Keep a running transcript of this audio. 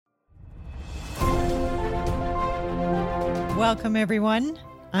Welcome, everyone.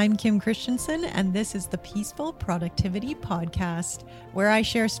 I'm Kim Christensen, and this is the Peaceful Productivity Podcast, where I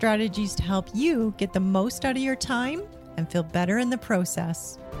share strategies to help you get the most out of your time and feel better in the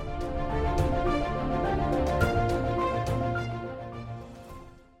process.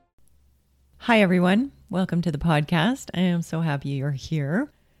 Hi, everyone. Welcome to the podcast. I am so happy you're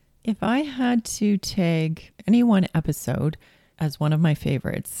here. If I had to tag any one episode as one of my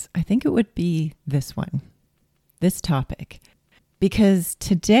favorites, I think it would be this one, this topic. Because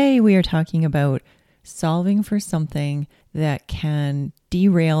today we are talking about solving for something that can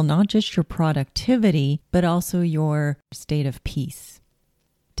derail not just your productivity, but also your state of peace.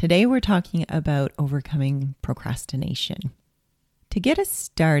 Today we're talking about overcoming procrastination. To get us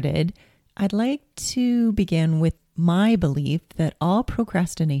started, I'd like to begin with my belief that all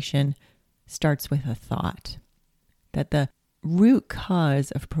procrastination starts with a thought, that the root cause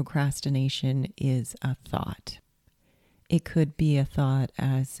of procrastination is a thought. It could be a thought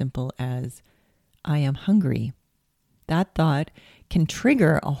as simple as, I am hungry. That thought can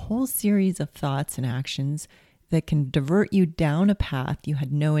trigger a whole series of thoughts and actions that can divert you down a path you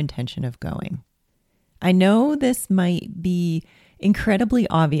had no intention of going. I know this might be incredibly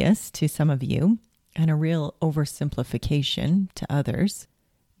obvious to some of you and a real oversimplification to others,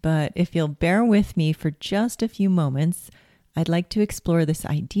 but if you'll bear with me for just a few moments, I'd like to explore this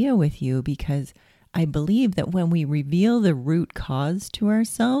idea with you because I believe that when we reveal the root cause to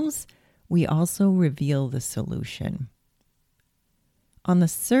ourselves, we also reveal the solution. On the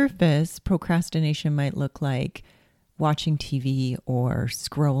surface, procrastination might look like watching TV or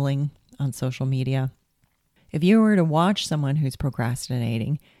scrolling on social media. If you were to watch someone who's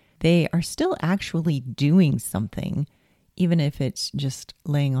procrastinating, they are still actually doing something, even if it's just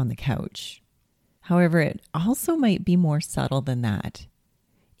laying on the couch. However, it also might be more subtle than that.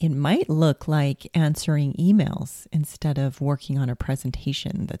 It might look like answering emails instead of working on a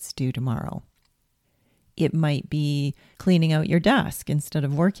presentation that's due tomorrow. It might be cleaning out your desk instead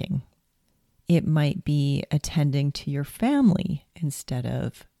of working. It might be attending to your family instead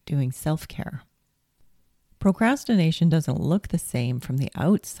of doing self-care. Procrastination doesn't look the same from the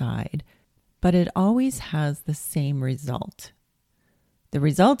outside, but it always has the same result. The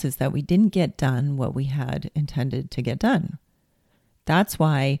result is that we didn't get done what we had intended to get done. That's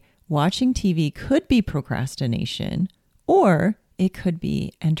why watching TV could be procrastination, or it could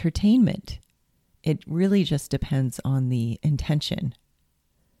be entertainment. It really just depends on the intention.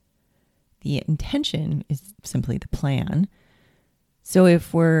 The intention is simply the plan. So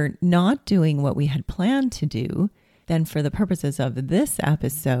if we're not doing what we had planned to do, then for the purposes of this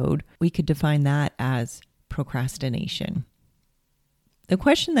episode, we could define that as procrastination. The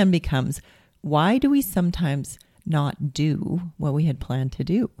question then becomes, why do we sometimes not do what we had planned to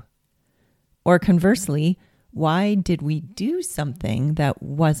do? Or conversely, why did we do something that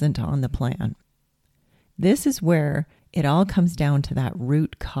wasn't on the plan? This is where it all comes down to that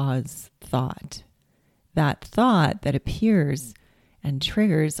root cause thought. That thought that appears and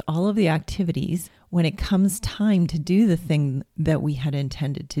triggers all of the activities when it comes time to do the thing that we had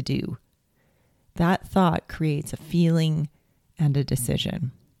intended to do. That thought creates a feeling and a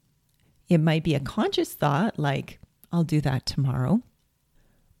decision. It might be a conscious thought like, I'll do that tomorrow.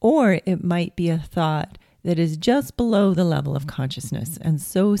 Or it might be a thought that is just below the level of consciousness and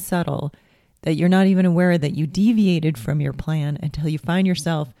so subtle that you're not even aware that you deviated from your plan until you find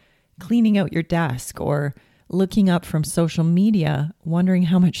yourself cleaning out your desk or looking up from social media, wondering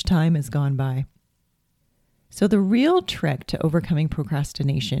how much time has gone by. So the real trick to overcoming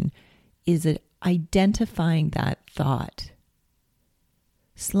procrastination is identifying that thought.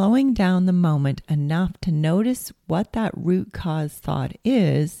 Slowing down the moment enough to notice what that root cause thought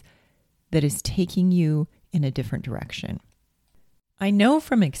is that is taking you in a different direction. I know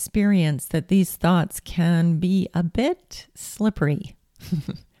from experience that these thoughts can be a bit slippery.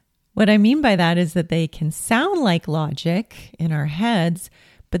 What I mean by that is that they can sound like logic in our heads,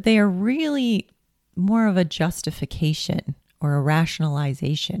 but they are really more of a justification or a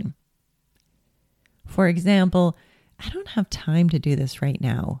rationalization. For example, I don't have time to do this right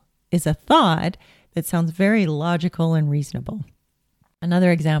now is a thought that sounds very logical and reasonable.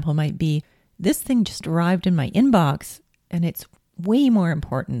 Another example might be, this thing just arrived in my inbox and it's way more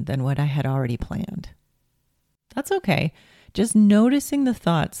important than what I had already planned. That's okay. Just noticing the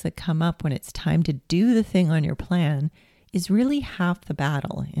thoughts that come up when it's time to do the thing on your plan is really half the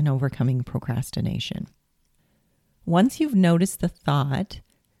battle in overcoming procrastination. Once you've noticed the thought,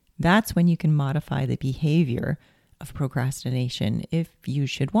 that's when you can modify the behavior of procrastination if you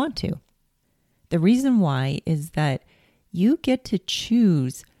should want to. The reason why is that you get to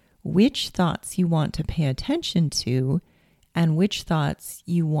choose which thoughts you want to pay attention to and which thoughts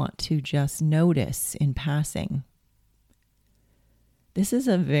you want to just notice in passing. This is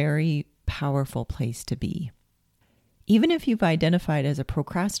a very powerful place to be. Even if you've identified as a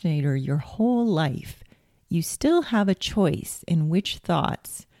procrastinator your whole life, you still have a choice in which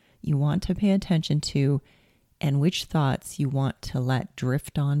thoughts you want to pay attention to and which thoughts you want to let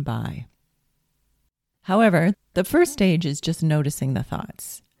drift on by. However, the first stage is just noticing the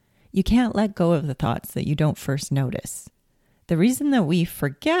thoughts. You can't let go of the thoughts that you don't first notice. The reason that we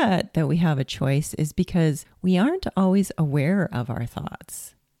forget that we have a choice is because we aren't always aware of our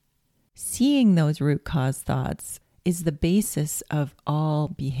thoughts. Seeing those root cause thoughts is the basis of all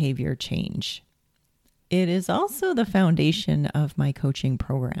behavior change. It is also the foundation of my coaching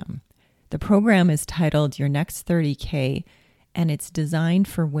program. The program is titled Your Next 30K, and it's designed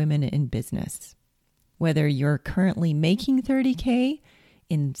for women in business. Whether you're currently making 30K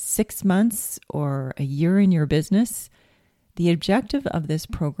in 6 months or a year in your business, the objective of this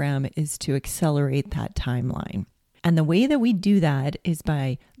program is to accelerate that timeline. And the way that we do that is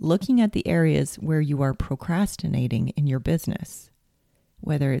by looking at the areas where you are procrastinating in your business,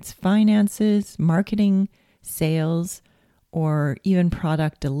 whether it's finances, marketing, sales, or even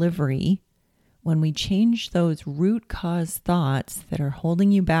product delivery. When we change those root cause thoughts that are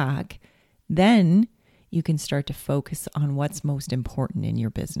holding you back, then you can start to focus on what's most important in your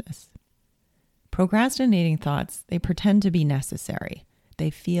business. Procrastinating thoughts, they pretend to be necessary. They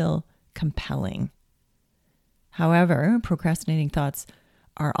feel compelling. However, procrastinating thoughts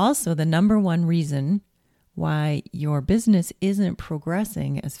are also the number one reason why your business isn't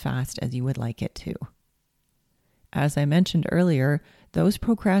progressing as fast as you would like it to. As I mentioned earlier, those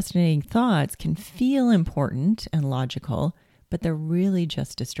procrastinating thoughts can feel important and logical, but they're really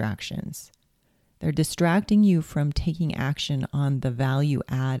just distractions. They're distracting you from taking action on the value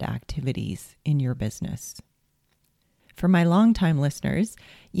add activities in your business. For my longtime listeners,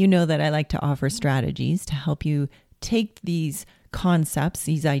 you know that I like to offer strategies to help you take these concepts,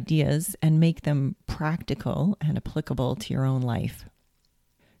 these ideas, and make them practical and applicable to your own life.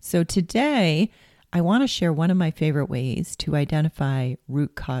 So today, I want to share one of my favorite ways to identify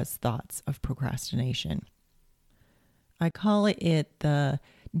root cause thoughts of procrastination. I call it the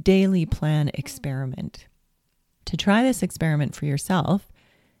daily plan experiment. To try this experiment for yourself,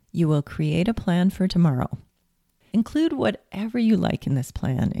 you will create a plan for tomorrow. Include whatever you like in this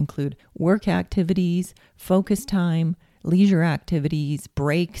plan. Include work activities, focus time, leisure activities,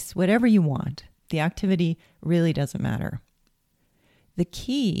 breaks, whatever you want. The activity really doesn't matter. The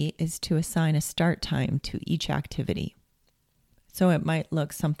key is to assign a start time to each activity. So it might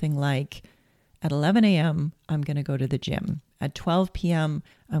look something like, at 11 a.m., I'm going to go to the gym. At 12 p.m.,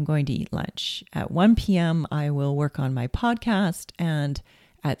 I'm going to eat lunch. At 1 p.m., I will work on my podcast. And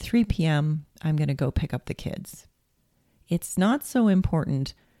at 3 p.m., I'm going to go pick up the kids. It's not so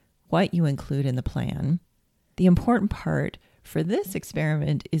important what you include in the plan. The important part for this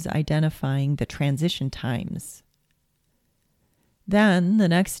experiment is identifying the transition times. Then, the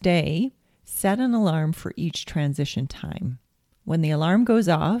next day, set an alarm for each transition time. When the alarm goes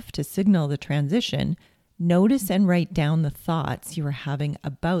off to signal the transition, notice and write down the thoughts you are having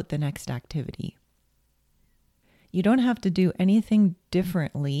about the next activity. You don't have to do anything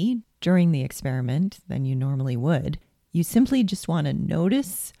differently during the experiment than you normally would. You simply just want to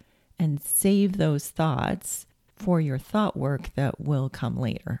notice and save those thoughts for your thought work that will come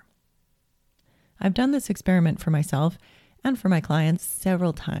later. I've done this experiment for myself and for my clients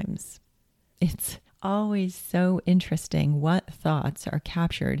several times. It's always so interesting what thoughts are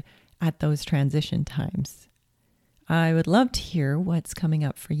captured at those transition times. I would love to hear what's coming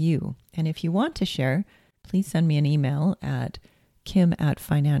up for you. And if you want to share, please send me an email at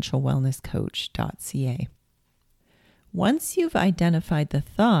kim@financialwellnesscoach.ca. Once you've identified the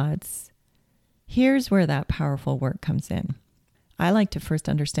thoughts, here's where that powerful work comes in. I like to first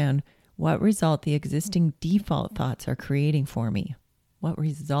understand what result the existing default thoughts are creating for me. What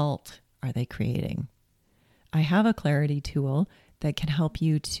result are they creating? I have a clarity tool that can help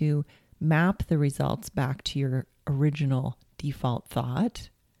you to map the results back to your original default thought.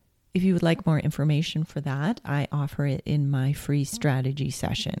 If you would like more information for that, I offer it in my free strategy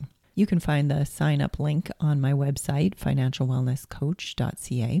session. You can find the sign-up link on my website,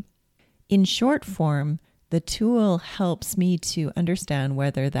 financialwellnesscoach.ca. In short form, the tool helps me to understand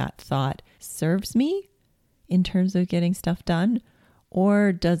whether that thought serves me in terms of getting stuff done,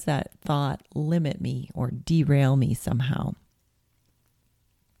 or does that thought limit me or derail me somehow?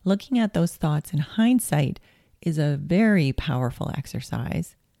 Looking at those thoughts in hindsight is a very powerful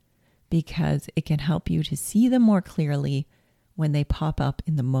exercise because it can help you to see them more clearly when they pop up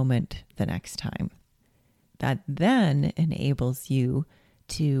in the moment the next time. that then enables you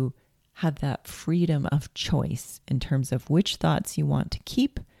to have that freedom of choice in terms of which thoughts you want to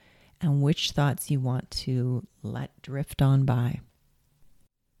keep and which thoughts you want to let drift on by.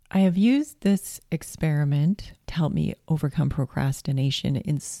 I have used this experiment to help me overcome procrastination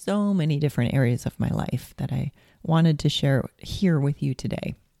in so many different areas of my life that I wanted to share here with you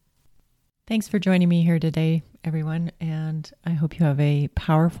today. Thanks for joining me here today, everyone, and I hope you have a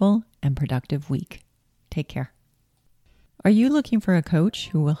powerful and productive week. Take care. Are you looking for a coach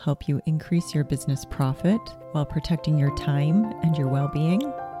who will help you increase your business profit while protecting your time and your well-being?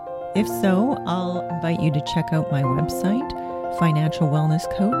 If so, I'll invite you to check out my website,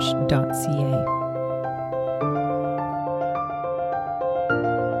 financialwellnesscoach.ca.